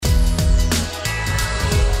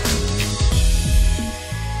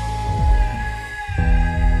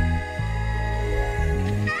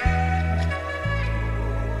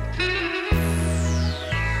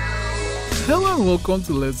and welcome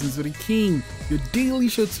to Lessons with the King, your daily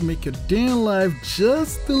show to make your day in life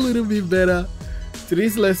just a little bit better.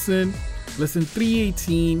 Today's lesson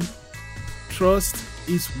 318, trust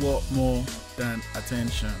is worth more than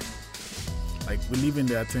attention. Like, we live in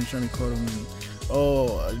the attention economy.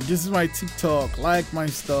 Oh, this is my TikTok, like my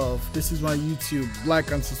stuff. This is my YouTube,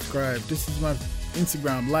 like and subscribe. This is my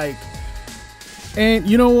Instagram, like. And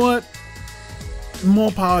you know what?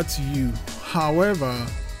 More power to you. However,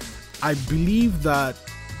 I believe that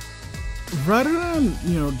rather than,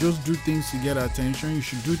 just do things to get attention, you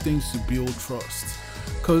should do things to build trust.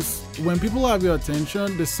 Because when people have your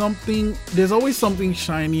attention, there's always something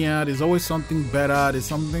shinier, there's always something better,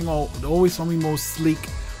 there's always something more slick,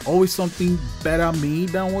 always something better made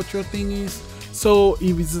than what your thing is. So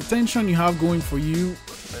if it's attention you have going for you,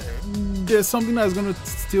 there's something that's going to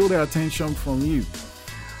steal their attention from you.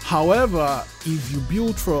 However, if you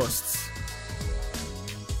build trust,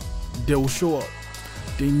 they will show up.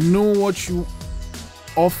 They know what you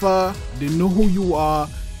offer, they know who you are,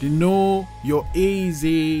 they know your A is A,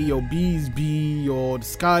 your B is B, the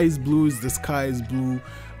sky is blue is the sky is blue.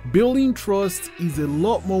 Building trust is a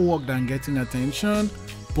lot more work than getting attention,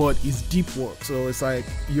 but it's deep work. So it's like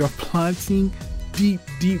you're planting deep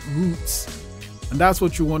roots, and that's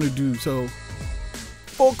what you want to do. So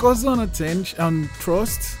focus on attention,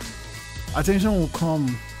 trust. Attention will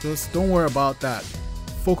come. Just don't worry about that.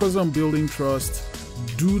 Focus on building trust.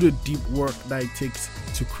 Do the deep work that it takes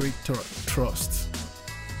to create trust.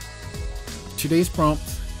 Today's prompt: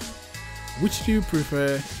 which do you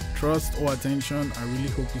prefer, trust or attention? I really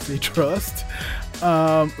hope you say trust.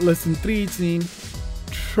 Lesson 318: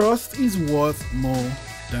 trust is worth more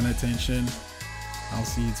than attention. I'll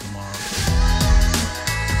see you tomorrow.